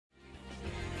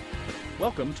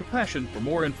Welcome to Passion. For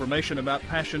more information about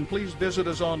Passion, please visit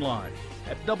us online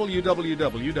at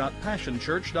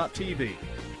www.passionchurch.tv.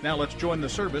 Now let's join the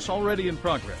service already in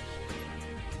progress.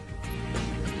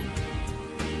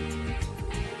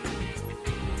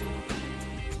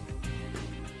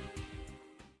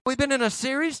 We've been in a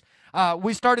series.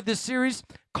 We started this series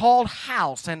called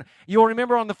House. And you'll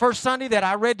remember on the first Sunday that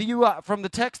I read to you from the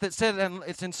text that said, and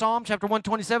it's in Psalm chapter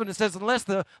 127, it says, unless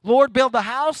the Lord build the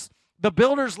house, the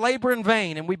builders labor in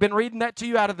vain. And we've been reading that to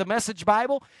you out of the Message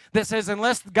Bible that says,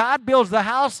 unless God builds the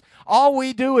house, all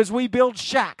we do is we build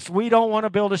shacks. We don't want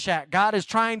to build a shack. God is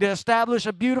trying to establish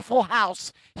a beautiful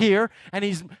house here, and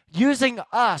He's using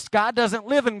us. God doesn't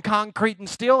live in concrete and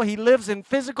steel. He lives in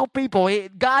physical people.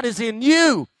 God is in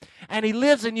you, and He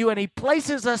lives in you, and He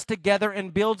places us together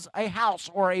and builds a house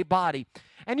or a body.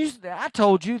 And I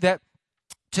told you that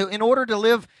in order to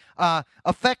live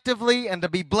effectively and to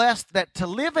be blessed, that to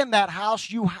live in that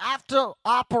house, you have to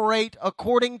operate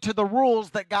according to the rules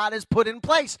that God has put in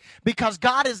place, because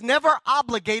God is never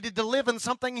obligated to live in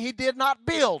something He did not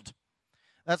build.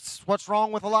 That's what's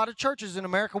wrong with a lot of churches in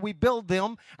America. We build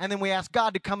them, and then we ask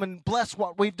God to come and bless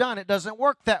what we've done. It doesn't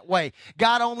work that way.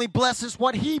 God only blesses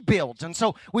what He builds. And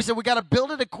so we said we got to build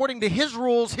it according to His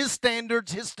rules, His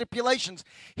standards, His stipulations.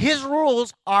 His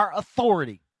rules are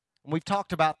authority. And we've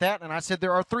talked about that, and I said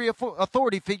there are three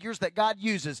authority figures that God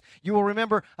uses. You will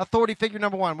remember authority figure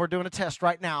number one. We're doing a test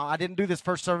right now. I didn't do this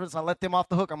first service. I let them off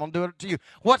the hook. I'm going to do it to you.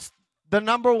 What's the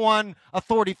number one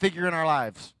authority figure in our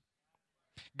lives?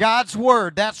 God's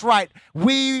Word. That's right.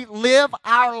 We live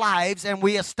our lives and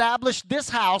we establish this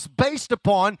house based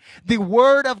upon the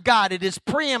Word of God. It is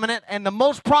preeminent and the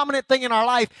most prominent thing in our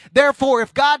life. Therefore,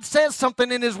 if God says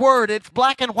something in His Word, it's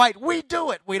black and white. We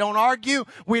do it. We don't argue.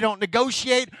 We don't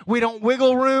negotiate. We don't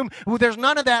wiggle room. There's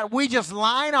none of that. We just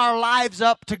line our lives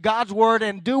up to God's Word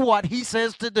and do what He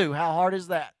says to do. How hard is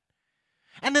that?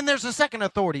 And then there's a second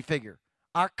authority figure,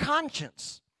 our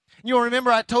conscience. You'll remember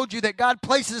I told you that God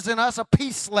places in us a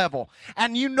peace level.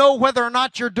 And you know whether or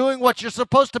not you're doing what you're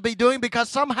supposed to be doing, because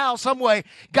somehow, some way,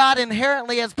 God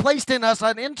inherently has placed in us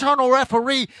an internal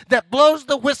referee that blows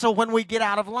the whistle when we get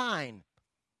out of line.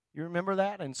 You remember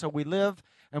that? And so we live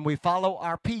and we follow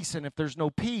our peace. And if there's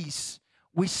no peace,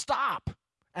 we stop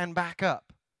and back up.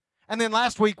 And then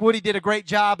last week, Woody did a great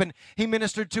job, and he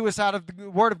ministered to us out of the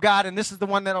Word of God, and this is the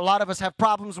one that a lot of us have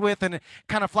problems with, and it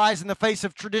kind of flies in the face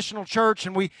of traditional church,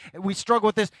 and we struggle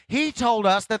with this. He told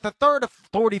us that the third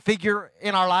authority figure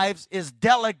in our lives is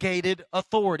delegated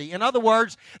authority. In other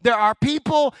words, there are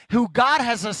people who God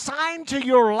has assigned to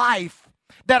your life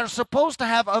that are supposed to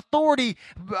have authority,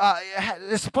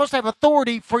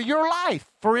 for your life.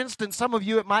 For instance, some of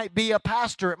you, it might be a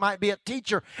pastor, it might be a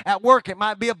teacher at work, it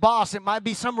might be a boss, it might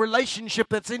be some relationship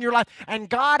that's in your life, and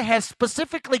God has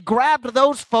specifically grabbed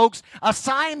those folks,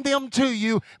 assigned them to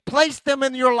you, placed them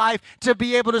in your life to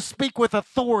be able to speak with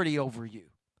authority over you.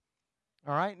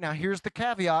 All right, now here's the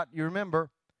caveat. You remember,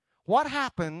 what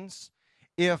happens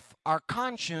if our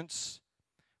conscience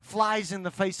flies in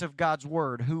the face of God's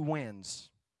Word? Who wins?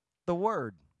 The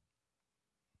Word,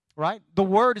 right? The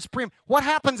Word is preeminent. What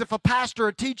happens if a pastor,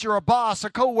 a teacher, a boss,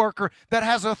 a coworker that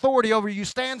has authority over you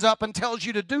stands up and tells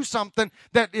you to do something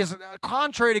that is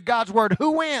contrary to God's Word?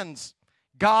 Who wins?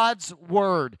 God's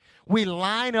Word. We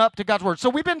line up to God's Word. So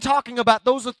we've been talking about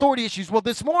those authority issues. Well,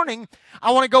 this morning,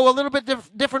 I want to go a little bit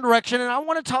different direction, and I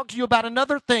want to talk to you about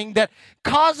another thing that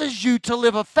causes you to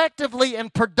live effectively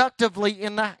and productively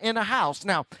in a house.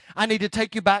 Now, I need to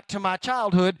take you back to my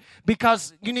childhood,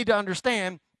 because you need to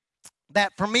understand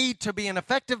that for me to be an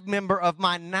effective member of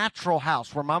my natural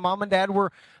house, where my mom and dad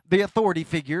were the authority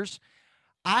figures,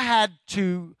 I had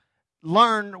to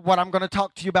learn what I'm going to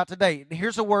talk to you about today.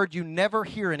 Here's a word you never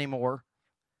hear anymore: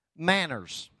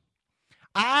 manners.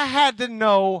 I had to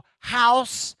know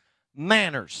house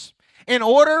manners in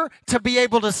order to be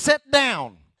able to sit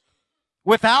down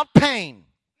without pain.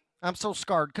 I'm so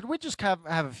scarred. Could we just have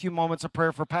a few moments of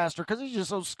prayer for Pastor? Because he's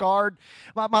just so scarred.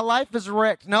 My life is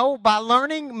wrecked. No, by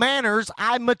learning manners,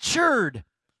 I matured.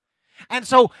 And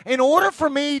so in order for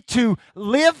me to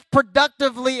live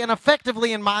productively and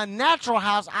effectively in my natural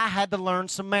house, I had to learn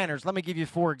some manners. Let me give you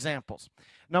 4 examples.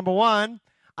 Number one,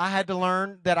 I had to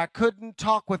learn that I couldn't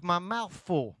talk with my mouth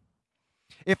full.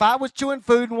 If I was chewing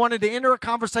food and wanted to enter a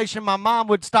conversation, my mom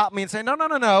would stop me and say,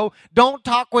 no, don't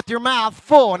talk with your mouth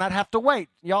full, and I'd have to wait.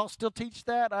 Y'all still teach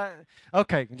that?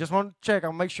 Okay, just want to check.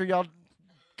 I'll make sure y'all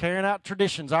carrying out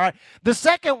traditions, all right? The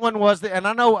second one was, and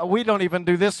I know we don't even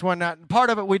do this one.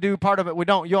 Part of it we do, part of it we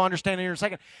don't. You'll understand in a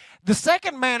second. The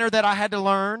second manner that I had to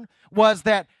learn was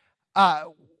that I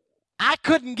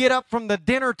couldn't get up from the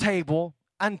dinner table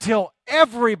until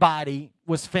everybody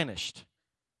was finished.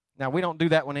 Now, we don't do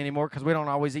that one anymore because we don't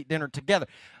always eat dinner together.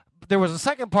 There was a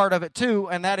second part of it too,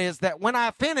 and that is that when I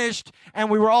finished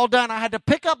and we were all done, I had to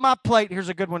pick up my plate. Here's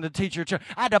a good one to teach your children.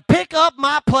 I had to pick up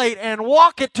my plate and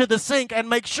walk it to the sink and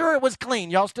make sure it was clean.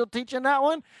 Y'all still teaching that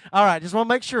one? All right, just want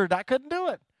to make sure. I couldn't do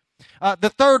it. The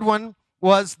third one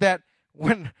was that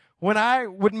when I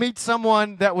would meet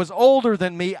someone that was older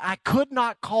than me, I could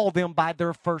not call them by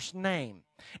their first name.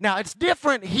 Now, it's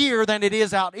different here than it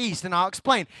is out east, and I'll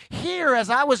explain. Here, as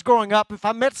I was growing up, if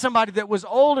I met somebody that was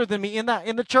older than me in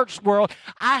the church world,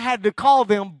 I had to call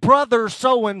them brother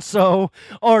so-and-so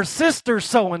or sister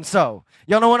so-and-so.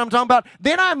 Y'all know what I'm talking about?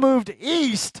 Then I moved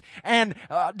east and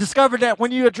discovered that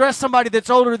when you address somebody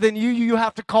that's older than you, you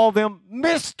have to call them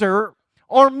Mr.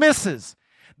 or Mrs.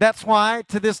 That's why,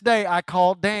 to this day, I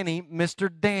call Danny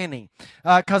Mr. Danny,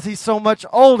 because he's so much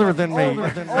older than me.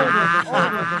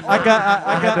 I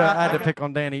had to pick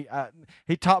on Danny.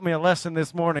 He taught me a lesson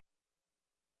this morning.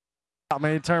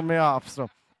 He turned me off, so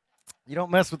you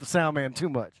don't mess with the sound man too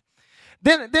much.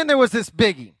 Then there was this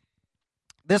biggie.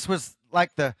 This was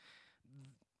like the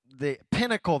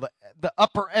pinnacle, the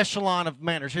upper echelon of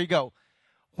manners. Here you go.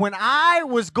 When I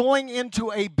was going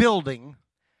into a building,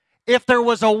 if there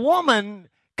was a woman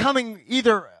coming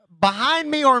either behind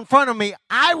me or in front of me,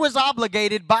 I was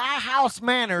obligated by house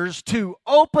manners to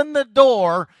open the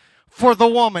door for the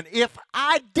woman. If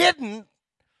I didn't,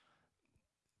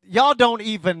 y'all don't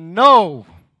even know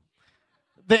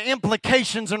the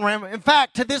implications and in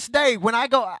fact, to this day, when I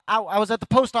was at the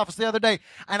post office the other day,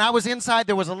 and I was inside.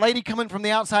 There was a lady coming from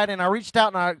the outside, and I reached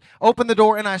out and I opened the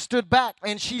door and I stood back,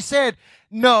 and she said,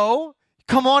 "No,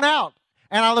 come on out."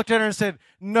 And I looked at her and said,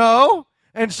 "No."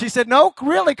 And she said, "No,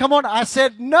 really, come on." I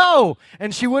said, "No."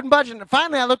 And she wouldn't budge. And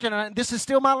finally, I looked at her, and this is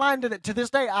still my line to this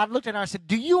day. I looked at her, and I said,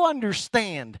 "Do you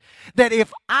understand that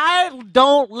if I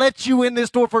don't let you in this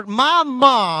door, my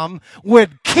mom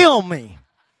would kill me?"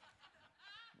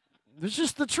 It's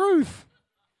just the truth.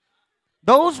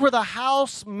 Those were the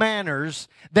house manners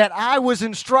that I was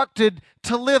instructed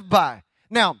to live by.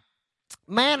 Now,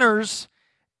 manners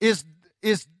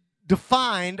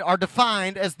are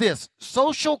defined as this: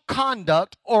 social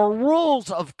conduct or rules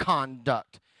of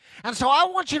conduct. And so I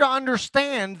want you to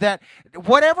understand that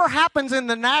whatever happens in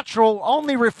the natural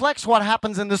only reflects what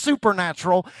happens in the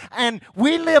supernatural. And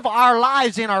we live our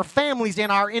lives in our families,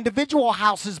 in our individual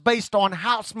houses based on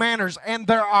house manners. And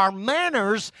there are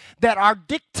manners that are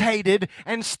dictated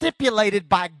and stipulated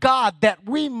by God that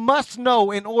we must know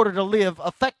in order to live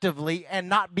effectively and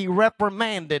not be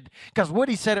reprimanded. Because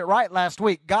Woody said it right last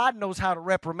week. God knows how to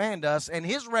reprimand us, and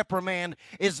his reprimand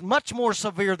is much more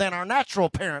severe than our natural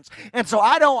parents. And so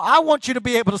I want you to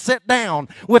be able to sit down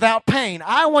without pain.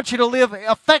 I want you to live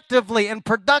effectively and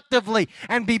productively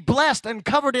and be blessed and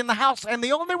covered in the house. And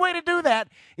the only way to do that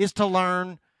is to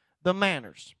learn the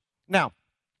manners. Now,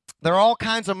 there are all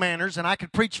kinds of manners, and I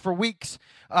could preach for weeks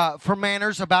for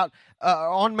manners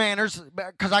on manners,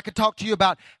 because I could talk to you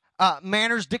about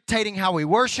manners dictating how we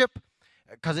worship,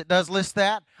 because it does list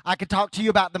that. I could talk to you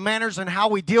about the manners and how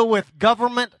we deal with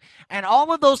government and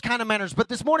all of those kind of manners. But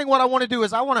this morning what I want to do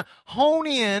is I want to hone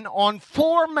in on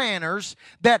 4 manners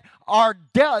that are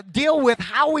deal with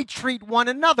how we treat one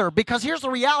another. Because here's the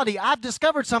reality. I've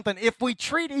discovered something. If we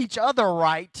treat each other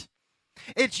right,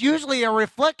 it's usually a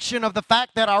reflection of the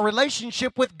fact that our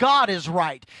relationship with God is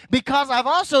right. Because I've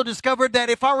also discovered that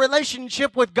if our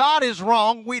relationship with God is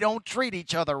wrong, we don't treat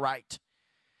each other right.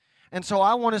 And so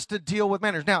I want us to deal with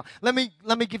manners. Now, let me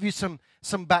give you some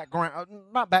background,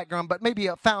 not background, but maybe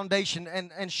a foundation,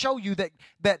 and show you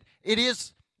that it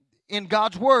is in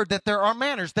God's Word that there are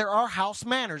manners. There are house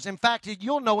manners. In fact,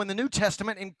 you'll know in the New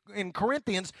Testament, in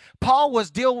Corinthians, Paul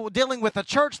was dealing with a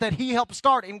church that he helped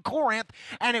start in Corinth,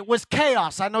 and it was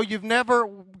chaos. I know you've never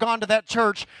gone to that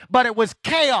church, but it was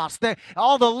chaos.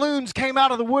 All the loons came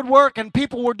out of the woodwork, and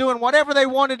people were doing whatever they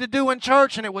wanted to do in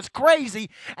church, and it was crazy.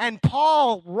 And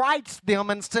Paul writes them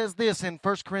and says this in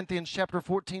 1 Corinthians chapter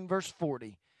 14, verse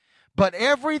 40. "But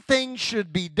everything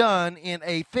should be done in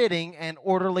a fitting and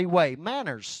orderly way."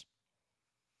 Manners.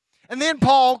 And then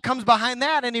Paul comes behind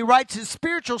that, and he writes his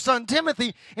spiritual son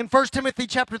Timothy in 1 Timothy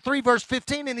chapter 3, verse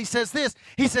 15, and he says this.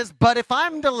 He says, "But if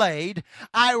I'm delayed,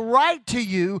 I write to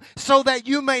you so that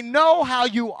you may know how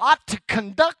you ought to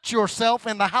conduct yourself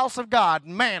in the house of God,"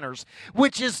 manners,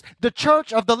 which is the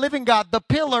church of the living God, the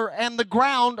pillar and the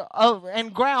ground of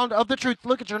the truth.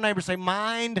 Look at your neighbor, say,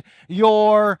 "Mind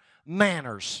your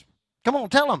manners." Come on,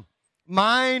 tell them.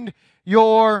 Mind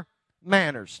your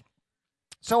manners.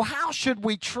 So how should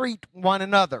we treat one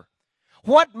another?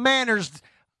 What manners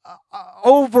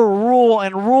overrule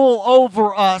and rule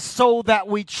over us so that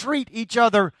we treat each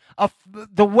other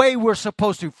the way we're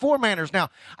supposed to. 4 manners. Now,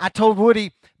 I told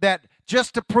Woody that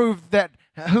just to prove that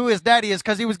who his daddy is,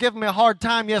 because he was giving me a hard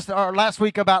time last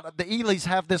week about the Elys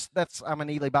have this. I'm an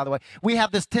Ely, by the way. We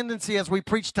have this tendency as we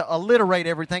preach to alliterate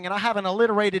everything, and I haven't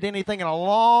alliterated anything in a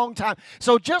long time.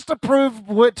 So just to prove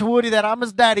to Woody that I'm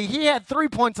his daddy, he had 3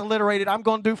 points alliterated. I'm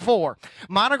going to do 4.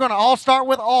 Mine are going to all start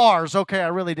with R's. Okay, I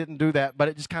really didn't do that, but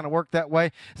it just kind of worked that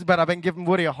way. But I've been giving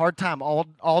Woody a hard time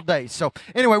all day. So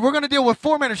anyway, we're going to deal with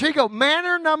 4 manners. Here you go.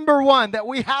 Manner number 1 that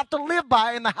we have to live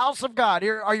by in the house of God.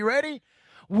 Here, are you ready?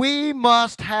 We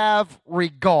must have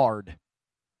regard.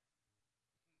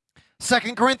 2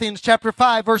 Corinthians chapter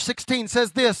 5, verse 16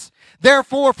 says this,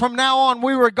 therefore, from now on,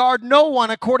 we regard no one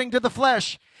according to the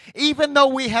flesh. Even though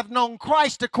we have known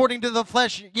Christ according to the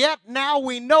flesh, yet now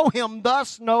we know him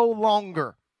thus no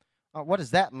longer. What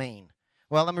does that mean?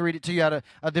 Well, let me read it to you out of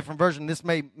a different version. This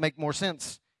may make more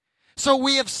sense. So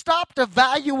we have stopped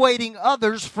evaluating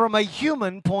others from a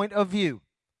human point of view.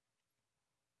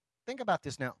 Think about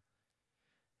this now.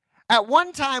 At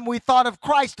one time, we thought of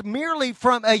Christ merely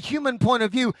from a human point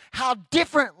of view. How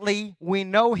differently we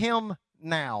know him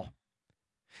now.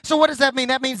 So what does that mean?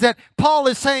 That means that Paul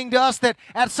is saying to us that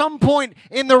at some point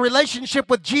in the relationship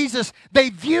with Jesus, they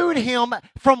viewed him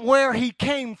from where he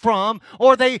came from,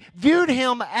 or they viewed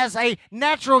him as a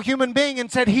natural human being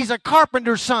and said he's a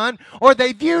carpenter's son, or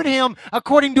they viewed him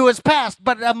according to his past.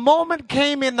 But a moment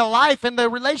came in the life and the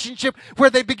relationship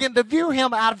where they began to view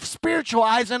him out of spiritual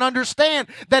eyes and understand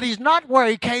that he's not where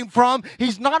he came from.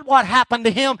 He's not what happened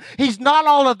to him. He's not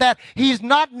all of that. He's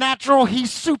not natural.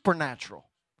 He's supernatural.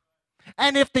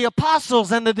 And if the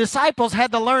apostles and the disciples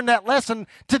had to learn that lesson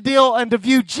to deal and to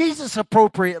view Jesus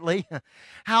appropriately,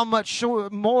 how much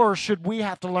more should we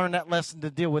have to learn that lesson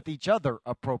to deal with each other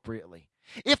appropriately?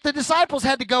 If the disciples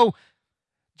had to go,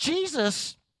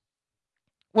 Jesus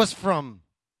was from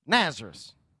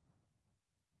Nazareth.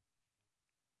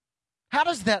 How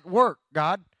does that work,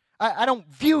 God? I don't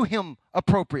view him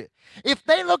appropriate. If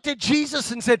they looked at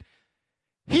Jesus and said,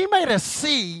 he made a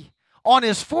C on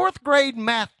his 4th grade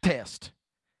math test,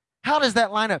 how does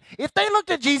that line up? If they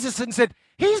looked at Jesus and said,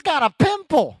 he's got a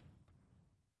pimple.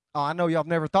 Oh, I know y'all have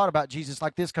never thought about Jesus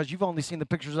like this because you've only seen the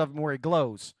pictures of him where he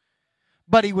glows.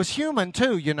 But he was human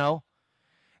too, you know.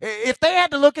 If they had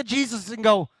to look at Jesus and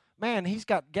go, man, he's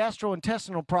got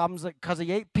gastrointestinal problems because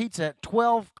he ate pizza at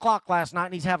 12 o'clock last night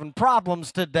and he's having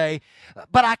problems today.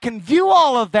 But I can view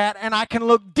all of that and I can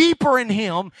look deeper in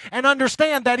him and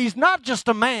understand that he's not just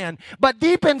a man, but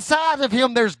deep inside of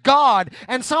him there's God.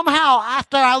 And somehow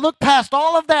after I look past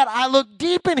all of that, I look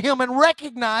deep in him and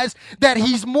recognize that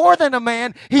he's more than a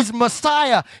man. He's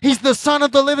Messiah. He's the Son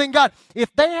of the living God.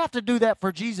 If they have to do that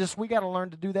for Jesus, we got to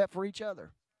learn to do that for each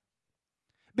other.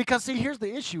 Because see, here's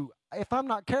the issue. If I'm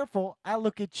not careful, I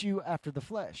look at you after the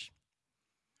flesh.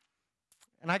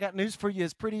 And I got news for you.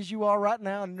 As pretty as you are right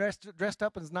now and dressed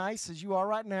up as nice as you are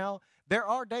right now, there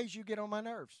are days you get on my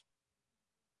nerves.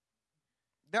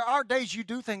 There are days you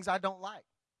do things I don't like.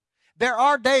 There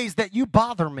are days that you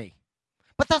bother me.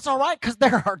 But that's all right because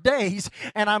there are days,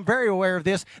 and I'm very aware of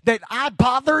this, that I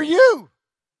bother you.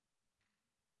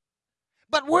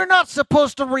 But we're not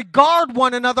supposed to regard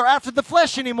one another after the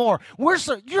flesh anymore.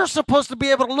 You're supposed to be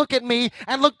able to look at me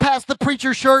and look past the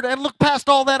preacher shirt and look past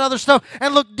all that other stuff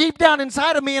and look deep down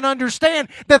inside of me and understand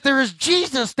that there is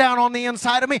Jesus down on the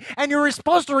inside of me, and you're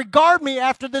supposed to regard me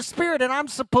after the Spirit, and I'm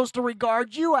supposed to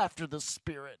regard you after the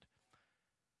Spirit.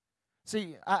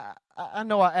 See, I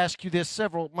know I asked you this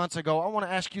several months ago. I want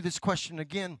to ask you this question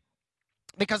again.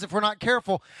 Because if we're not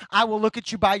careful, I will look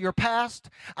at you by your past.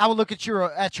 I will look at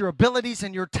your abilities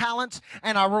and your talents,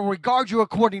 and I will regard you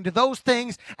according to those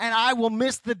things, and I will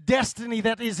miss the destiny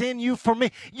that is in you for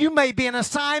me. You may be an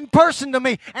assigned person to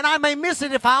me, and I may miss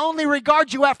it if I only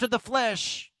regard you after the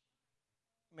flesh.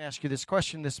 Let me ask you this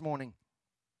question this morning.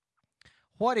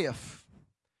 What if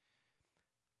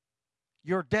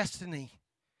your destiny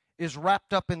is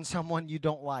wrapped up in someone you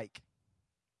don't like?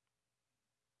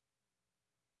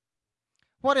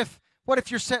 What if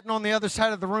you're sitting on the other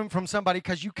side of the room from somebody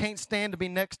because you can't stand to be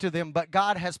next to them, but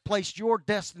God has placed your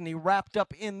destiny wrapped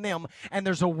up in them, and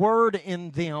there's a word in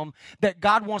them that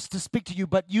God wants to speak to you,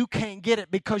 but you can't get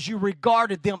it because you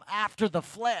regarded them after the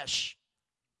flesh?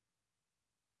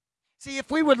 See,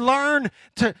 if we would learn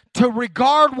to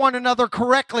regard one another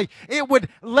correctly, it would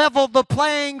level the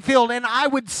playing field, and I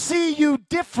would see you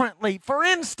differently. For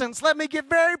instance, let me get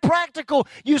very practical.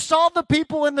 You saw the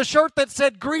people in the shirt that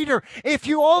said greeter. If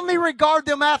you only regard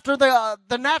them after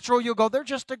the natural, you'll go, they're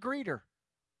just a greeter.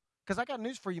 Because I got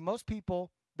news for you. Most people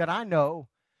that I know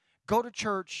go to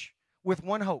church with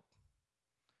one hope.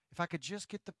 If I could just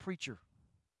get the preacher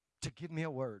to give me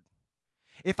a word.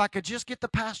 If I could just get the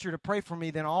pastor to pray for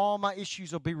me, then all my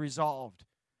issues will be resolved.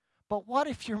 But what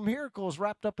if your miracle is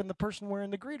wrapped up in the person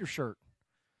wearing the greeter shirt?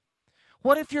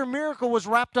 What if your miracle was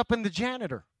wrapped up in the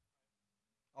janitor?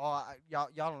 Oh, y'all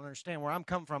don't understand where I'm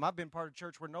coming from. I've been part of a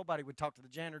church where nobody would talk to the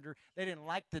janitor. They didn't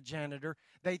like the janitor.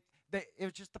 It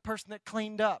was just the person that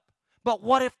cleaned up. But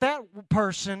what if that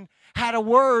person had a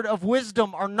word of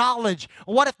wisdom or knowledge?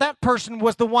 What if that person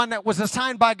was the one that was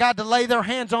assigned by God to lay their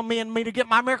hands on me and me to get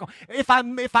my miracle? If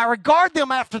I regard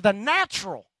them after the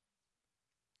natural,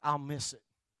 I'll miss it.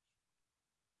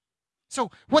 So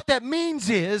what that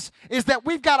means is that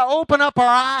we've got to open up our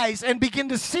eyes and begin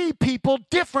to see people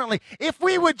differently. If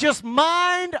we would just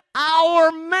mind our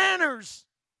manners,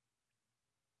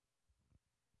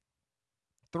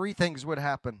 3 things would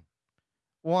happen.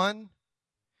 1,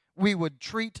 we would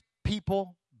treat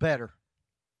people better.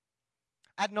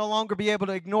 I'd no longer be able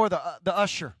to ignore the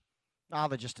usher. Oh,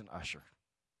 they're just an usher.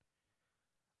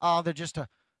 Oh, they're just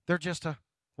a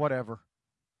whatever.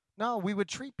 No, we would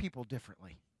treat people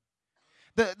differently.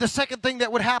 The second thing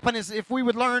that would happen is if we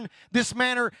would learn this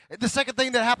manner, the second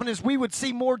thing that happened is we would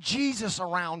see more Jesus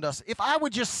around us. If I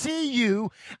would just see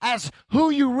you as who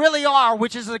you really are,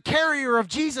 which is a carrier of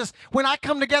Jesus, when I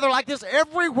come together like this,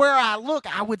 everywhere I look,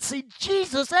 I would see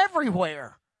Jesus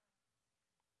everywhere.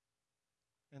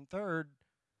 And third,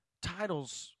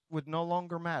 titles would no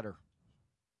longer matter.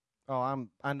 Oh,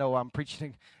 I know I'm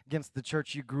preaching against the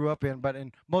church you grew up in, but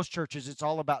in most churches it's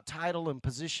all about title and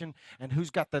position and who's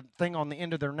got the thing on the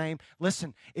end of their name.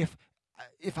 Listen, if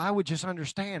I would just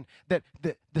understand that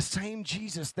the same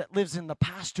Jesus that lives in the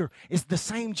pastor is the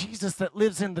same Jesus that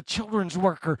lives in the children's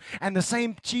worker, and the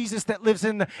same Jesus that lives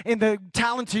in the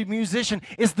talented musician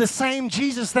is the same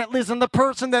Jesus that lives in the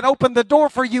person that opened the door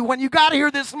for you when you got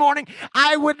here this morning,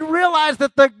 I would realize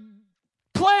that the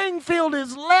playing field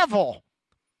is level.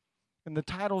 And the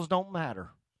titles don't matter.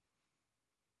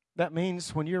 That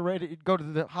means when you're ready to go to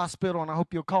the hospital, and I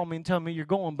hope you'll call me and tell me you're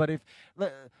going, but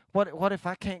what if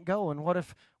I can't go? And what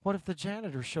if the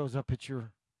janitor shows up at your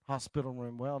hospital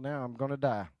room? Well, now I'm going to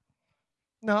die.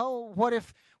 No, what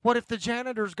if the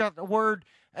janitor's got a word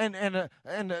and an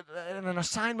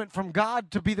assignment from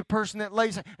God to be the person that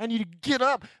lays, and you get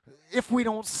up if we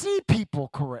don't see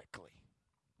people correctly?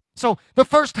 So the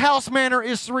first house manner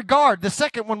is regard. The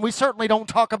second one we certainly don't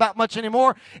talk about much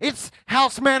anymore. It's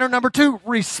house manner number 2,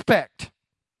 respect.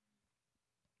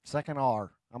 Second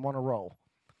R. I'm on a roll.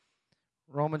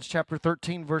 Romans chapter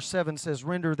 13 verse 7 says,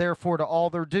 "Render therefore to all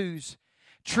their dues,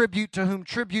 tribute to whom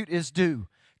tribute is due,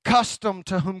 custom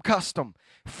to whom custom,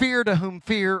 fear to whom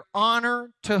fear,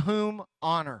 honor to whom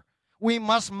honor." We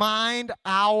must mind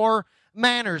our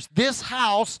manners. This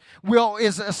house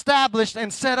is established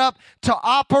and set up to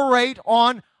operate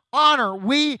on honor.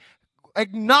 We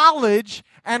acknowledge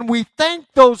and we thank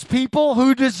those people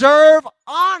who deserve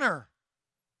honor.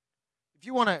 If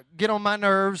you want to get on my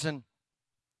nerves, and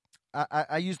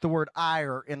I use the word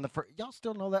ire in the first, y'all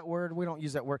still know that word? We don't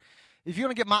use that word. If you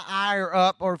want to get my ire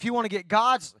up, or if you want to get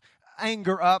God's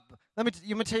anger up, let me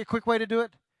tell you a quick way to do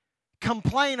it.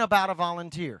 Complain about a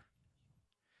volunteer.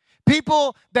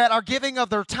 People that are giving of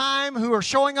their time, who are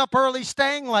showing up early,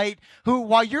 staying late, who,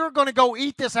 while you're going to go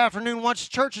eat this afternoon once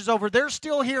church is over, they're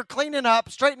still here cleaning up,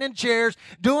 straightening chairs,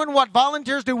 doing what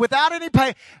volunteers do without any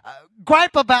pay.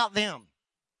 Gripe about them.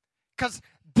 Because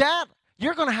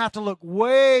you're going to have to look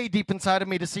way deep inside of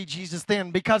me to see Jesus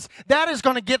then, because that is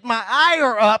going to get my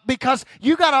ire up, because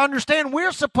you got to understand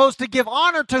we're supposed to give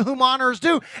honor to whom honor is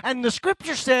due. And the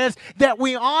scripture says that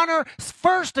we honor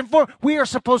first and foremost, we are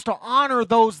supposed to honor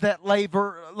those that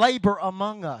labor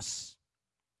among us.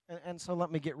 And so let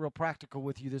me get real practical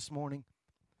with you this morning.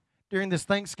 During this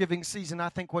Thanksgiving season, I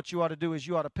think what you ought to do is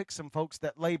you ought to pick some folks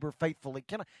that labor faithfully.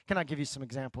 Can I give you some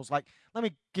examples? Like, let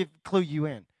me clue you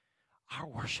in. Our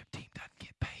worship team doesn't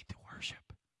get paid to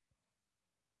worship.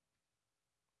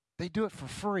 They do it for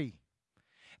free.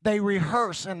 They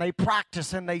rehearse and they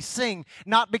practice and they sing,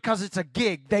 not because it's a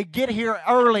gig. They get here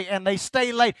early and they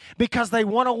stay late because they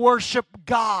want to worship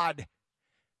God.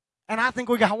 And I think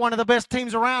we got one of the best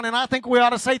teams around, and I think we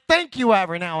ought to say thank you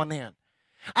every now and then.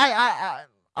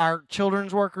 Our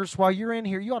children's workers, while you're in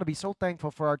here, you ought to be so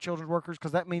thankful for our children's workers,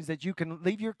 because that means that you can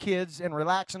leave your kids and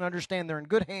relax and understand they're in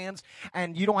good hands,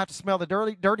 and you don't have to smell the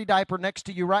dirty diaper next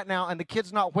to you right now, and the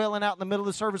kid's not wailing out in the middle of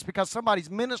the service because somebody's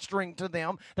ministering to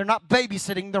them. They're not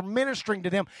babysitting, they're ministering to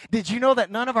them. Did you know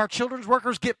that none of our children's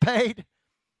workers get paid?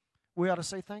 We ought to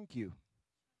say thank you.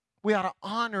 We ought to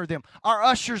honor them. Our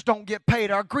ushers don't get paid.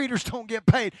 Our greeters don't get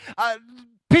paid.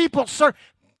 People, sir,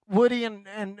 Woody and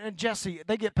Jesse,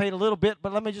 they get paid a little bit,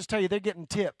 but let me just tell you, they're getting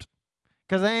tipped.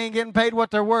 Because they ain't getting paid what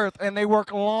they're worth, and they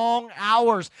work long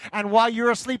hours. And while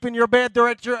you're asleep in your bed, they're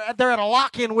at a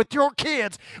lock-in with your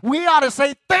kids. We ought to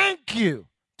say thank you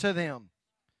to them.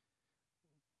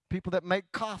 People that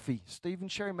make coffee. Steve and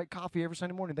Sherry make coffee every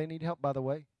Sunday morning. They need help, by the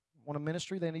way. Want a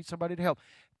ministry? They need somebody to help.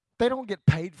 They don't get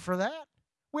paid for that.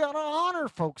 We ought to honor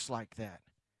folks like that.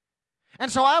 And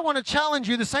so I want to challenge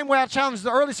you the same way I challenged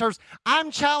the early service.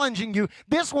 I'm challenging you.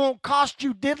 This won't cost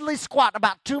you diddly squat,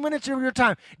 about 2 minutes of your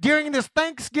time. During this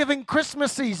Thanksgiving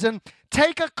Christmas season,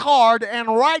 take a card and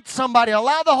write somebody.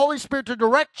 Allow the Holy Spirit to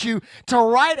direct you to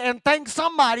write and thank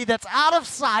somebody that's out of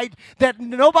sight, that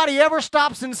nobody ever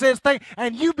stops and says thank,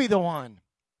 and you be the one.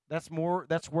 That's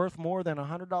worth more than a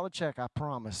 $100 check, I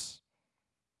promise.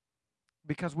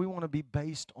 Because we want to be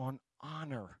based on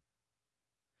honor.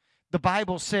 The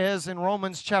Bible says in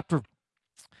Romans chapter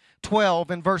 12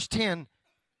 and verse 10,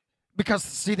 because,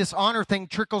 see, this honor thing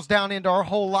trickles down into our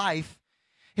whole life.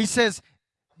 He says,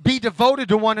 be devoted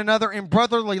to one another in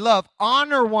brotherly love.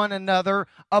 Honor one another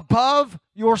above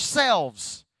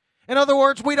yourselves. In other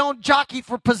words, we don't jockey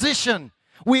for position.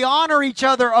 We honor each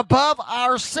other above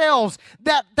ourselves.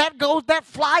 That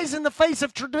flies in the face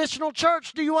of traditional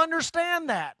church. Do you understand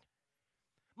that?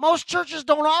 Most churches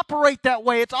don't operate that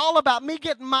way. It's all about me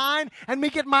getting mine and me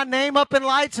getting my name up in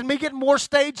lights and me getting more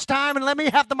stage time and let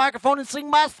me have the microphone and sing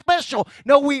my special.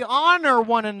 No, we honor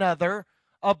one another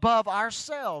above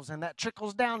ourselves, and that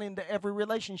trickles down into every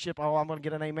relationship. Oh, I'm going to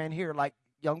get an amen here. Like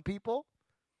young people,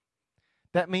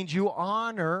 that means you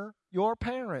honor your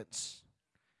parents.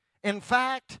 In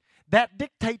fact, that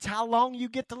dictates how long you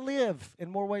get to live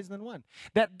in more ways than one.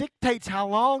 That dictates how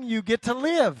long you get to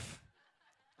live.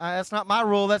 That's not my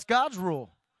rule, that's God's rule.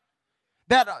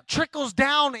 That trickles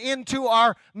down into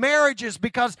our marriages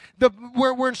because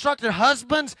we're instructed,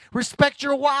 husbands, respect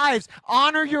your wives,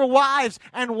 honor your wives,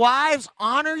 and wives,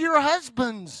 honor your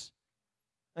husbands.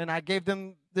 And I gave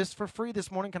them this for free this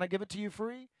morning. Can I give it to you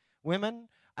free? Women,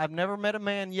 I've never met a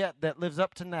man yet that lives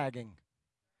up to nagging,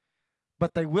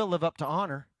 but they will live up to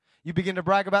honor. You begin to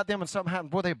brag about them and something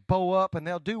happens, boy, they bow up and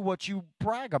they'll do what you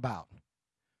brag about.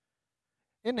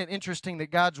 Isn't it interesting that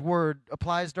God's word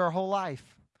applies to our whole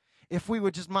life? If we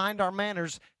would just mind our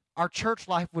manners, our church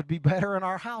life would be better and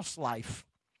our house life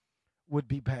would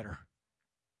be better.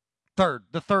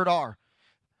 The third R.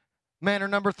 Manner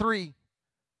number 3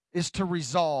 is to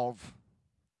resolve.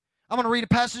 I'm going to read a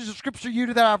passage of Scripture to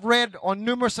you that I've read on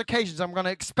numerous occasions. I'm going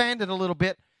to expand it a little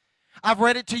bit. I've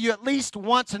read it to you at least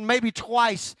once and maybe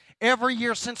twice every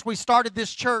year since we started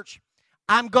this church.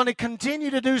 I'm going to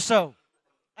continue to do so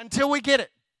until we get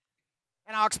it.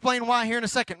 And I'll explain why here in a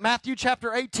second. Matthew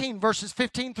chapter 18, verses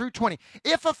 15 through 20.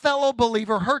 If a fellow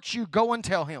believer hurts you, go and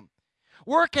tell him.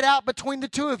 Work it out between the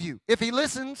two of you. If he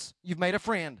listens, you've made a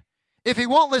friend. If he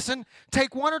won't listen,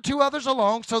 take 1 or 2 others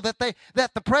along so that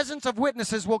the presence of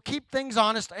witnesses will keep things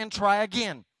honest and try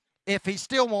again. If he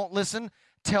still won't listen,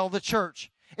 tell the church.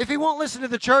 If he won't listen to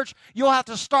the church, you'll have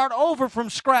to start over from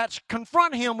scratch,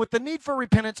 confront him with the need for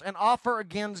repentance, and offer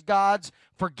again God's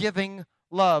forgiving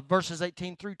love. Verses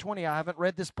 18 through 20. I haven't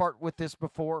read this part with this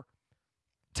before.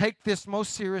 Take this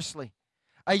most seriously.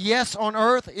 A yes on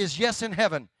earth is yes in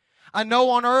heaven. A no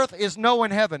on earth is no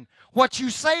in heaven. What you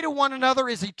say to one another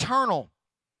is eternal.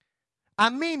 I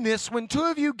mean this, when 2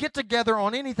 of you get together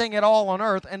on anything at all on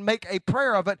earth and make a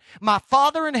prayer of it, my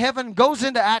Father in heaven goes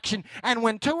into action. And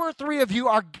when 2 or 3 of you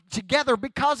are together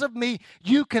because of me,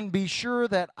 you can be sure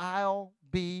that I'll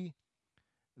be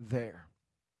there.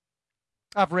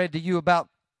 I've read to you about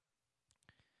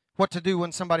what to do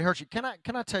when somebody hurts you. Can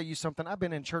I tell you something? I've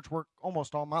been in church work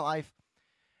almost all my life,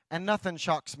 and nothing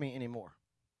shocks me anymore.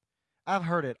 I've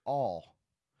heard it all.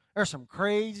 There's some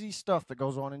crazy stuff that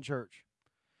goes on in church.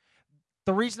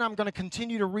 The reason I'm going to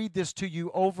continue to read this to you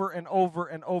over and over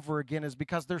and over again is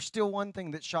because there's still one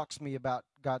thing that shocks me about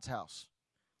God's house.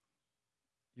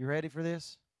 You ready for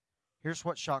this? Here's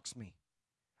what shocks me.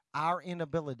 Our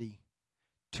inability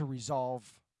to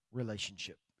resolve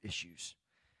relationship issues.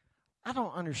 I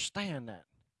don't understand that.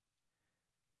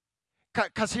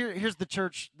 Because here's the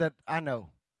church that I know.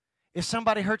 If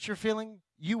somebody hurts your feeling,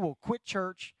 you will quit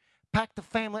church, pack the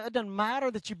family. It doesn't matter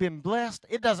that you've been blessed.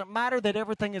 It doesn't matter that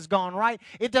everything has gone right.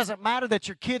 It doesn't matter that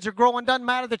your kids are growing. It doesn't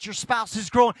matter that your spouse is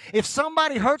growing. If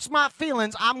somebody hurts my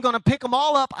feelings, I'm going to pick them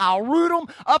all up. I'll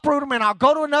uproot them, and I'll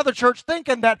go to another church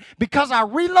thinking that because I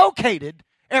relocated,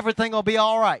 everything will be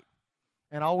all right.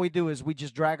 And all we do is we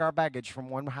just drag our baggage from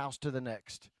one house to the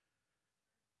next.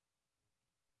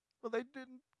 Well, they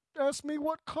didn't ask me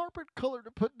what carpet color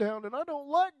to put down, and I don't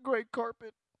like gray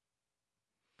carpet.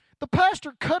 The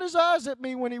pastor cut his eyes at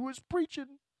me when he was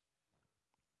preaching.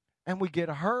 and we get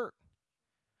hurt.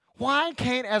 Why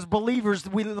can't, as believers,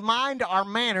 we mind our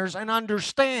manners and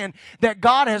understand that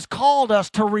God has called us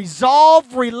to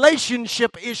resolve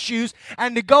relationship issues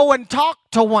and to go and talk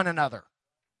to one another?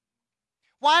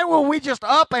 Why will we just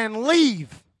up and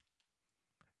leave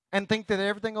and think that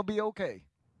everything will be okay?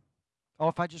 Oh,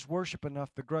 if I just worship enough,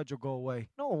 the grudge will go away.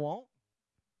 No, it won't.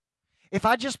 If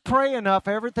I just pray enough,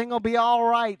 everything will be all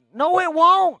right. No, it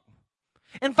won't.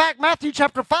 In fact, Matthew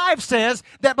chapter 5 says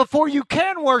that before you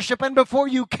can worship and before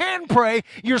you can pray,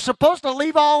 you're supposed to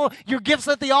leave all your gifts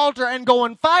at the altar and go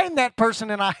and find that person.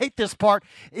 And I hate this part.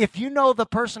 If you know the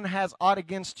person has aught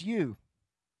against you,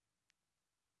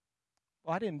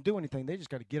 well, I didn't do anything. They just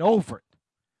got to get over it.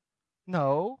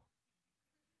 No.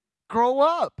 Grow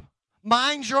up.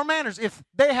 Mind your manners. If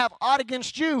they have aught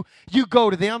against you, you go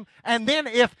to them. And then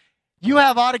if you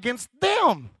have aught against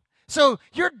them, so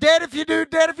you're dead if you do,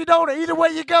 dead if you don't. Either way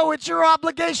you go, it's your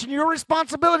obligation, your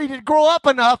responsibility to grow up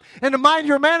enough and to mind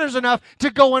your manners enough to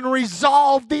go and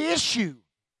resolve the issue.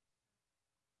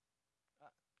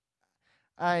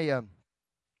 I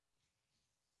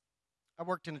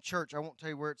worked in a church. I won't tell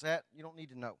you where it's at. You don't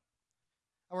need to know.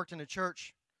 I worked in a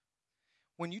church.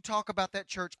 When you talk about that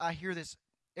church, I hear this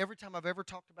every time I've ever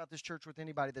talked about this church with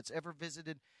anybody that's ever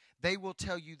visited. They will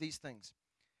tell you these things.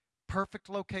 Perfect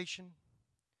location.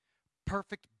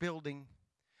 Perfect building,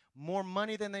 more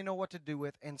money than they know what to do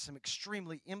with, and some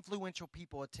extremely influential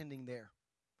people attending there.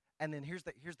 And then here's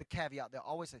the caveat. They'll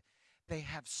always say, they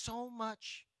have so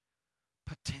much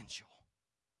potential.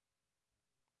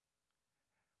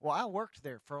 Well, I worked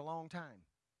there for a long time.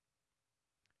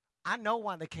 I know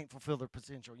why they can't fulfill their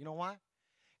potential. You know why?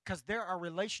 Because there are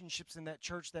relationships in that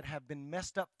church that have been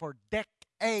messed up for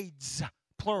decades,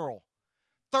 plural.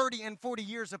 30 and 40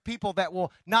 years of people that will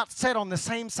not sit on the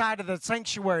same side of the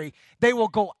sanctuary. They will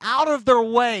go out of their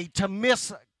way to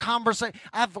miss conversation.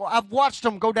 I've watched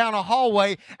them go down a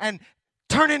hallway and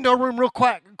turn into a room real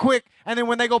quick, and then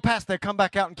when they go past, they come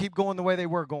back out and keep going the way they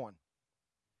were going.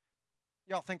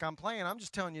 Y'all think I'm playing. I'm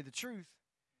just telling you the truth.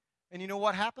 And you know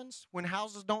what happens when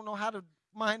houses don't know how to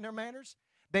mind their manners?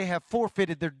 They have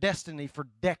forfeited their destiny for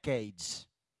decades.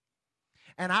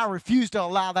 And I refuse to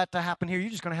allow that to happen here.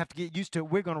 You're just going to have to get used to it.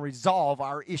 We're going to resolve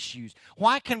our issues.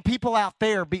 Why can people out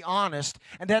there be honest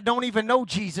and that don't even know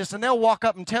Jesus, and they'll walk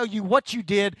up and tell you what you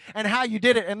did and how you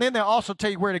did it, and then they'll also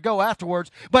tell you where to go afterwards,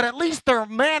 but at least they're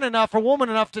man enough or woman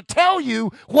enough to tell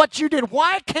you what you did.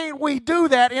 Why can't we do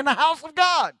that in the house of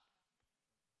God?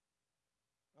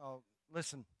 Oh,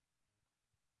 listen.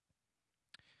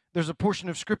 There's a portion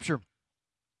of Scripture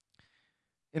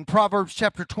in Proverbs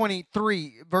chapter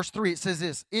 23, verse 3, it says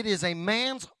this: it is a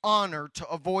man's honor to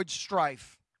avoid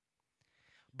strife,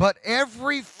 but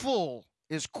every fool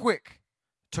is quick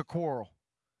to quarrel.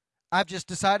 I've just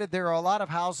decided there are a lot of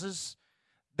houses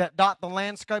that dot the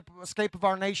landscape of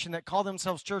our nation that call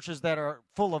themselves churches that are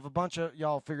full of a bunch of,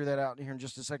 y'all figure that out here in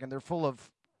just a second, they're full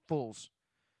of fools.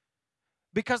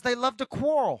 Because they love to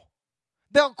quarrel.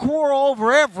 They'll quarrel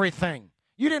over everything.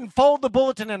 You didn't fold the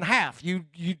bulletin in half. You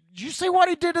see what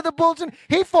he did to the bulletin?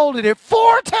 He folded it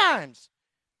 4 times.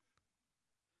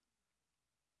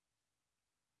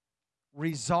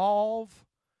 Resolve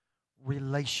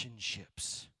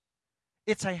relationships.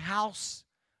 It's a house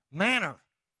manner.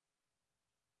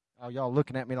 Oh, y'all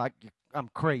looking at me like I'm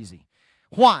crazy.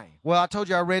 Why? Well, I told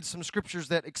you I read some scriptures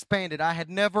that expanded. I had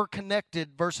never connected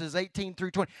verses 18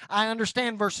 through 20. I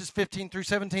understand verses 15 through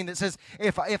 17 that says,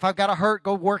 if I've got a hurt,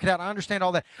 go work it out. I understand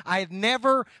all that. I had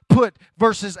never put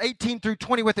verses 18 through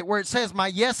 20 with it where it says, my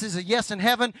yes is a yes in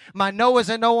heaven, my no is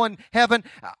a no in heaven.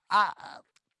 How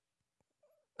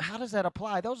does that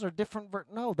apply? Those are different.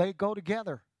 No, they go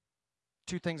together.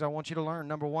 2 things I want you to learn.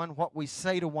 Number 1, what we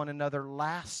say to one another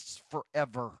lasts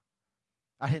forever.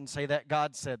 I didn't say that.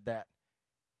 God said that.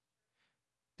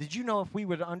 Did you know if we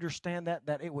would understand that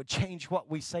it would change what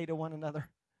we say to one another?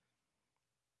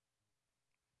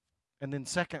 And then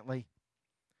secondly,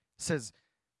 says,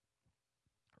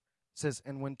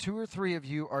 and when 2 or 3 of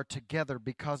you are together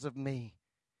because of me,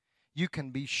 you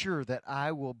can be sure that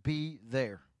I will be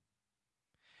there.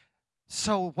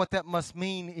 So what that must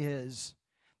mean is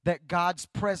that God's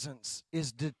presence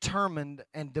is determined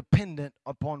and dependent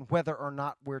upon whether or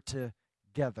not we're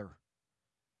together.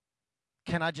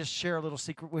 Can I just share a little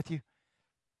secret with you?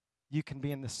 You can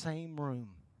be in the same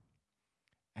room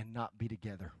and not be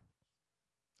together.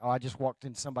 Oh, I just walked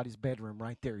in somebody's bedroom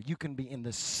right there. You can be in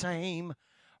the same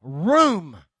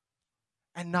room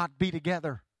and not be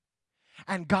together.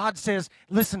 And God says,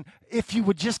 listen, if you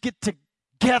would just get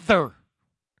together,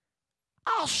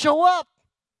 I'll show up.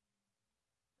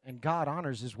 And God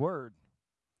honors His word.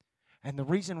 And the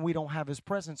reason we don't have His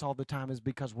presence all the time is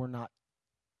because we're not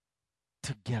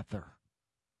together.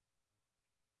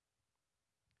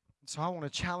 So I want to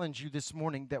challenge you this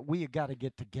morning that we have got to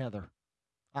get together.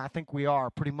 I think we are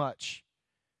pretty much.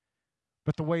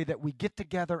 But the way that we get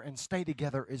together and stay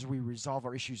together is we resolve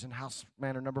our issues in house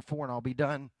manner number 4, and I'll be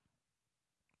done.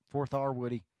 4th R,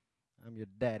 Woody. I'm your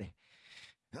daddy.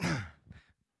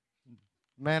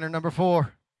 Manner number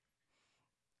 4,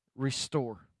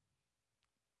 restore.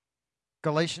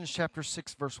 Galatians chapter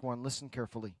 6, verse 1. Listen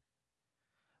carefully.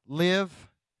 Live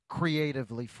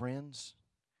creatively, friends.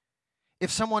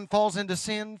 If someone falls into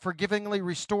sin, forgivingly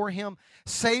restore him,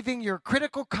 saving your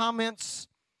critical comments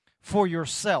for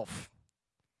yourself.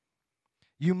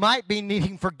 You might be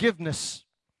needing forgiveness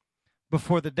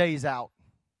before the day's out.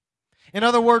 In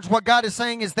other words, what God is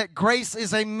saying is that grace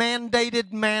is a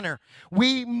mandated manner.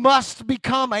 We must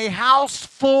become a house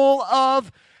full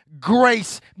of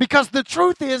grace. Because the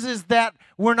truth is that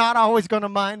we're not always going to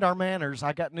mind our manners.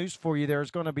 I got news for you.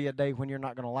 There's going to be a day when you're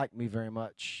not going to like me very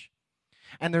much.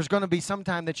 And there's going to be some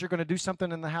time that you're going to do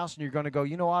something in the house and you're going to go,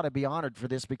 you know, I ought to be honored for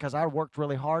this because I worked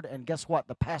really hard, and guess what?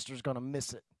 The pastor's going to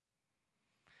miss it.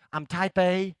 I'm type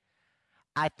A.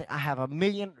 I have a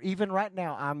million, even right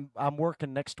now, I'm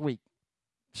working next week.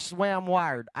 This is the way I'm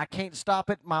wired. I can't stop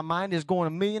it. My mind is going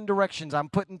a million directions. I'm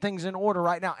putting things in order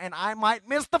right now. And I might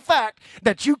miss the fact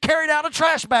that you carried out a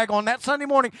trash bag on that Sunday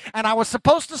morning, and I was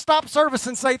supposed to stop service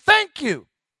and say thank you.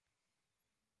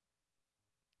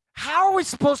 How are we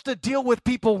supposed to deal with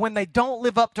people when they don't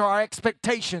live up to our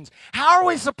expectations? How are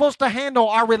we supposed to handle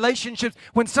our relationships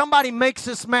when somebody makes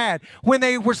us mad? When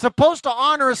they were supposed to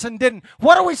honor us and didn't?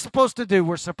 What are we supposed to do?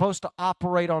 We're supposed to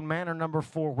operate on manner number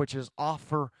 4, which is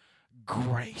offer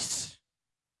grace.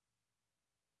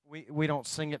 We don't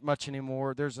sing it much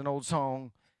anymore. There's an old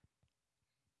song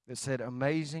that said,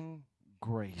 Amazing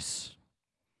Grace.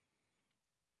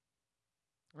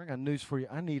 I got news for you.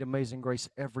 I need amazing grace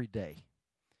every day.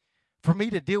 For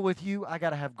me to deal with you, I got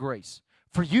to have grace.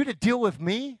 For you to deal with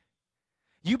me,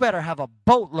 you better have a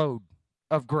boatload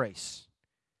of grace.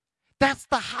 That's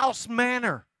the house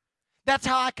manner. That's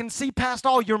how I can see past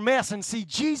all your mess and see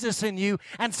Jesus in you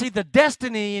and see the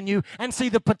destiny in you and see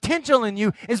the potential in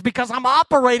you, is because I'm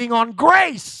operating on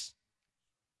grace.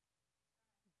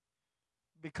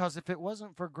 Because if it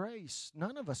wasn't for grace,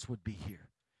 none of us would be here.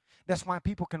 That's why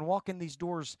people can walk in these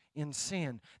doors in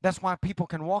sin. That's why people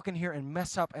can walk in here and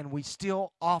mess up, and we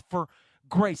still offer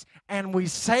grace. And we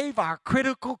save our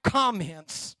critical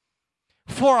comments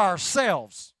for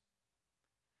ourselves.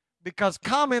 Because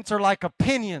comments are like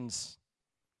opinions,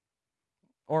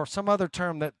 or some other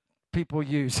term that people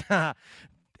use.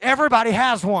 Everybody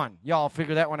has one. Y'all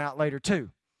figure that one out later too.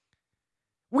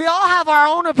 We all have our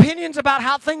own opinions about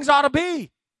how things ought to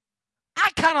be.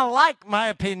 I kind of like my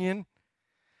opinion.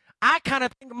 I kind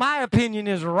of think my opinion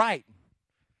is right.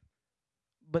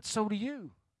 But so do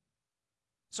you.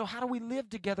 So how do we live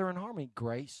together in harmony?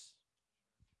 Grace.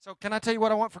 So can I tell you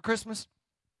what I want for Christmas?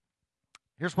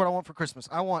 Here's what I want for Christmas.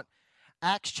 I want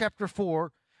Acts chapter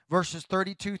 4, verses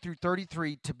 32 through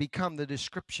 33 to become the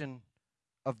description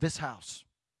of this house.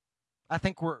 I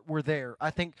think we're there.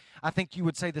 I think you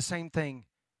would say the same thing.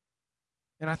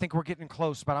 And I think we're getting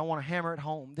close, but I want to hammer it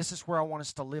home. This is where I want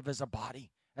us to live as a body,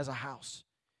 as a house.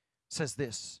 It says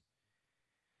this: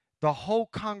 the whole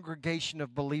congregation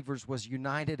of believers was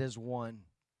united as one.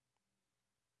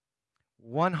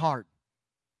 One heart,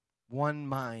 one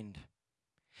mind.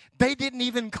 They didn't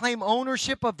even claim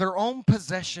ownership of their own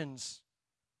possessions.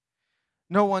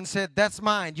 No one said, that's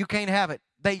mine, you can't have it.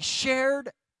 They shared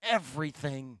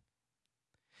everything.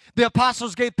 The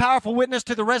apostles gave powerful witness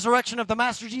to the resurrection of the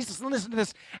Master Jesus. And listen to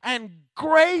this. And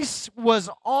grace was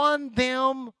on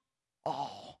them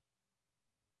all.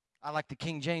 I like the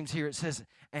King James here. It says,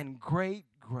 and great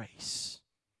grace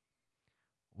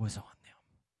was on them.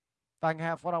 If I can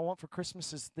have what I want for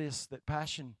Christmas is this, that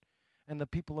Passion and the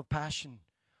people of Passion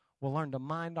will learn to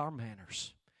mind our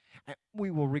manners. And we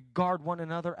will regard one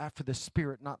another after the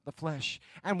Spirit, not the flesh.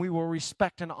 And we will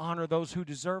respect and honor those who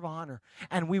deserve honor.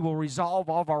 And we will resolve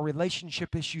all of our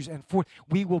relationship issues. And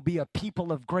we will be a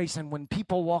people of grace. And when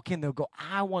people walk in, they'll go,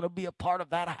 I want to be a part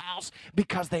of that house,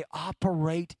 because they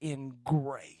operate in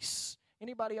grace.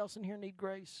 Anybody else in here need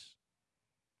grace?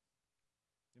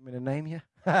 You want me to name you?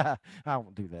 I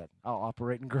won't do that. I'll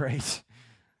operate in grace.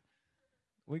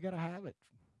 We got to have it.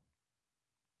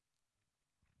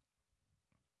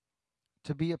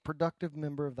 To be a productive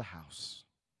member of the house.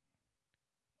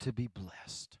 To be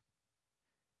blessed.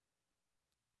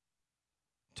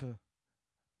 To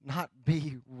not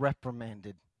be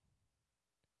reprimanded.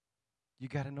 You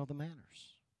got to know the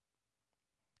manners.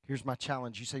 Here's my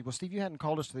challenge. You say, well, Steve, you hadn't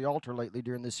called us to the altar lately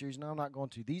during this series. No, I'm not going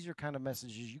to. These are kind of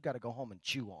messages you got to go home and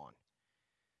chew on.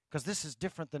 Because this is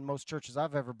different than most churches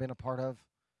I've ever been a part of.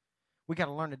 We got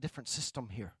to learn a different system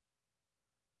here.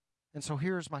 And so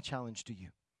here's my challenge to you.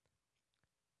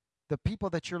 The people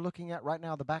that you're looking at right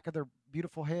now, the back of their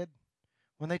beautiful head,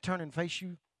 when they turn and face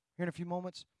you here in a few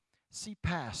moments, see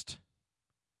past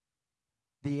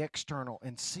the external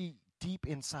and see deep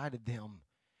inside of them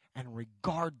and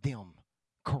regard them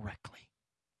correctly.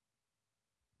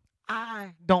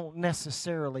 I don't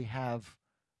necessarily have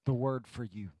the word for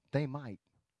you. They might.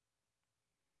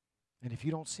 And if you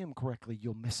don't see them correctly,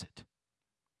 you'll miss it.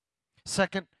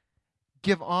 Second,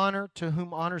 give honor to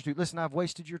whom honor's due. Listen, I've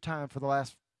wasted your time for the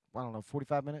last,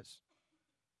 45 minutes.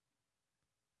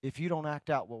 If you don't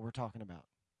act out what we're talking about.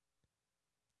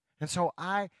 And so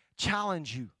I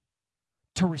challenge you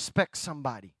to respect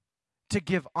somebody, to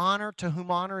give honor to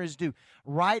whom honor is due.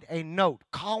 Write a note,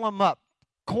 call them up,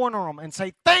 corner them, and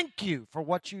say thank you for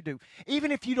what you do.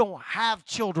 Even if you don't have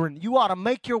children, you ought to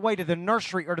make your way to the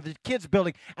nursery or to the kids'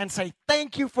 building and say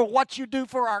thank you for what you do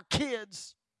for our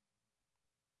kids.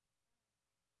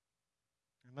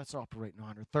 And let's operate in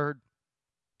honor. Third,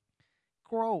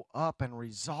 grow up and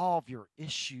resolve your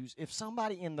issues. If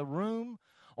somebody in the room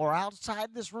or outside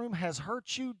this room has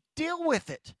hurt you, deal with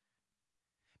it.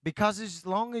 Because as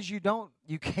long as you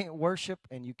can't worship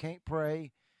and you can't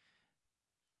pray.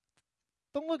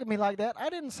 Don't look at me like that.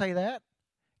 I didn't say that.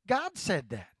 God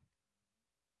said that.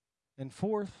 And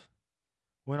fourth,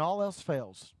 when all else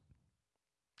fails,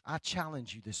 I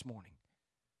challenge you this morning.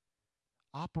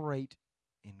 Operate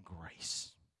in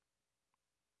grace.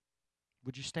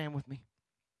 Would you stand with me?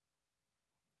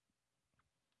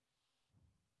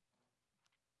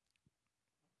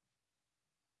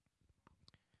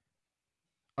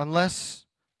 Unless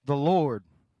the Lord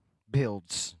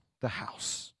builds the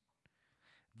house,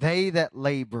 they that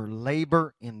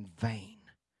labor in vain.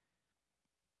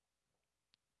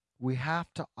 We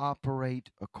have to operate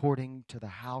according to the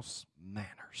house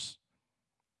manners.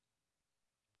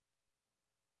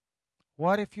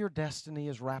 What if your destiny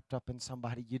is wrapped up in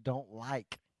somebody you don't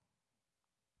like?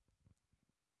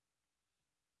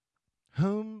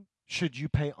 Whom should you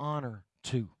pay honor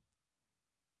to?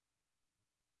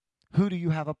 Who do you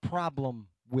have a problem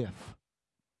with?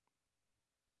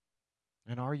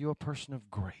 And are you a person of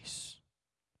grace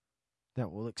that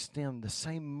will extend the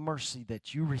same mercy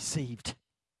that you received?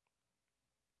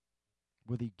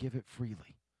 Will He give it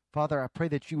freely? Father, I pray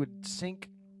that you would sink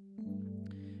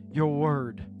your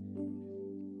word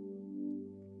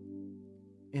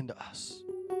into us.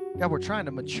 God, we're trying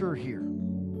to mature here.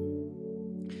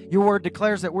 Your word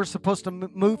declares that we're supposed to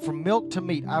move from milk to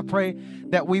meat. I pray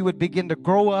that we would begin to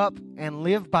grow up and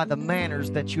live by the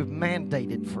manners that you have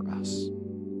mandated for us.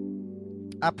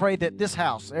 I pray that this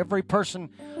house, every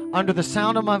person under the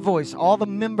sound of my voice, all the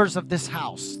members of this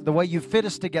house, the way you fit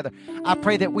us together, I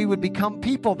pray that we would become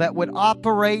people that would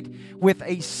operate with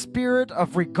a spirit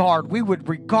of regard. We would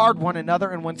regard one another,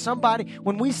 and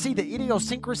when we see the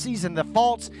idiosyncrasies and the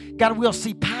faults, God, we'll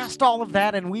see past all of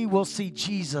that, and we will see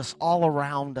Jesus all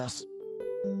around us.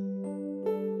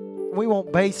 We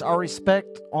won't base our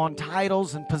respect on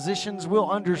titles and positions. We'll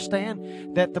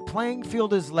understand that the playing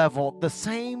field is level. The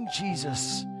same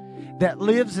Jesus that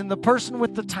lives in the person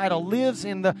with the title lives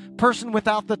in the person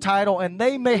without the title, and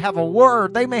they may have a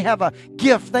word, they may have a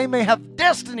gift, they may have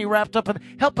destiny wrapped up in it.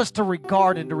 Help us to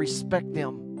regard and to respect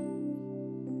them.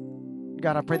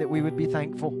 God, I pray that we would be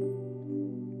thankful.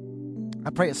 I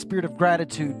pray a spirit of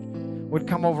gratitude would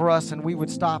come over us, and we would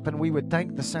stop and we would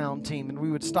thank the sound team, and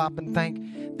we would stop and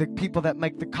thank the people that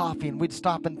make the coffee, and we'd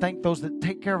stop and thank those that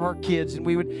take care of our kids, and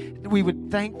we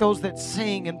would thank those that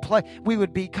sing and play. We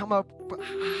would become a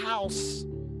house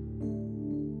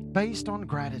based on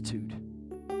gratitude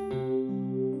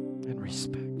and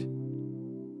respect.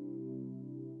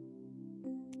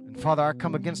 And Father, I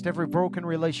come against every broken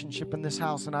relationship in this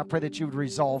house, and I pray that you would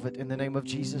resolve it in the name of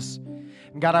Jesus.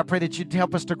 And God, I pray that you'd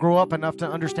help us to grow up enough to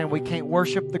understand we can't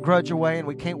worship the grudge away, and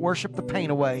we can't worship the pain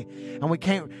away, and we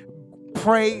can't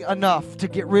pray enough to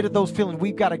get rid of those feelings.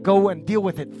 We've got to go and deal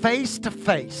with it face to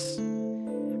face.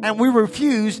 And we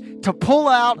refuse to pull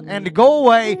out and to go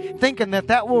away thinking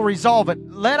that will resolve it.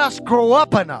 Let us grow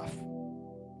up enough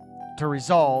to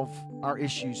resolve our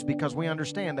issues, because we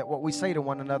understand that what we say to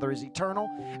one another is eternal,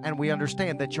 and we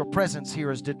understand that your presence here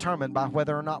is determined by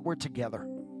whether or not we're together.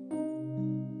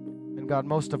 And God,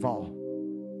 most of all,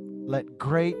 let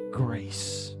great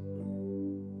grace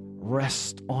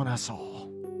rest on us all.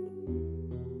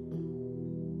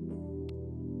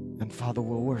 And Father,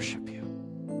 we'll worship you.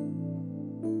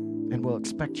 And we'll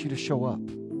expect you to show up,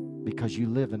 because you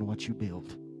live in what you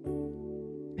build.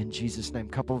 In Jesus' name.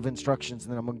 Couple of instructions,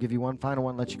 and then I'm going to give you one final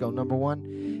one, let you go. Number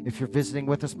one, if you're visiting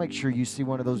with us, make sure you see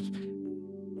one of those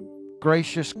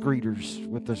gracious greeters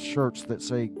with the shirts that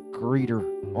say greeter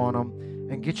on them,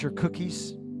 and get your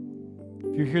cookies.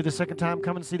 If you're here the second time,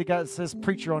 come and see the guy that says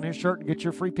preacher on his shirt and get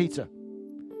your free pizza.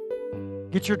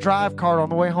 Get your drive card on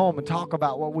the way home and talk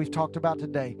about what we've talked about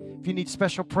today. If you need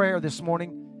special prayer this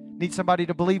morning, need somebody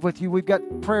to believe with you, we've got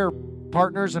prayer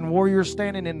partners and warriors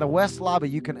standing in the west lobby.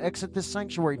 You can exit this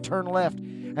sanctuary, turn left,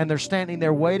 and they're standing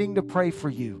there waiting to pray for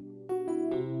you.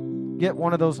 Get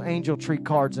one of those angel tree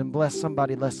cards and bless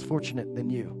somebody less fortunate than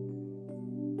you.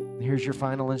 Here's your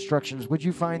final instructions. Would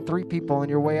you find 3 people on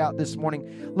your way out this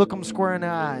morning? Look them square in the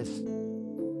eyes.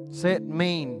 Say it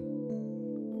mean,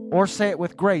 or say it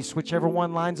with grace, whichever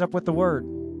one lines up with the word.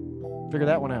 Figure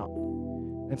that one out.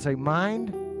 And say,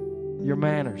 mind your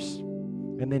manners.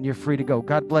 And then you're free to go.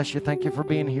 God bless you. Thank you for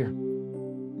being here.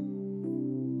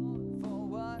 For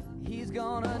what He's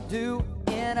gonna do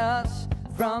in us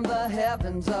from the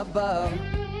heavens above.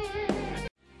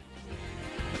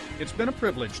 It's been a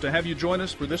privilege to have you join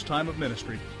us for this time of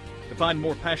ministry. To find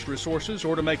more Passion resources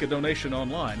or to make a donation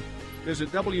online,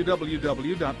 visit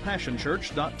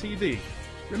www.passionchurch.tv.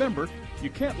 Remember, you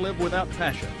can't live without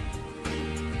passion.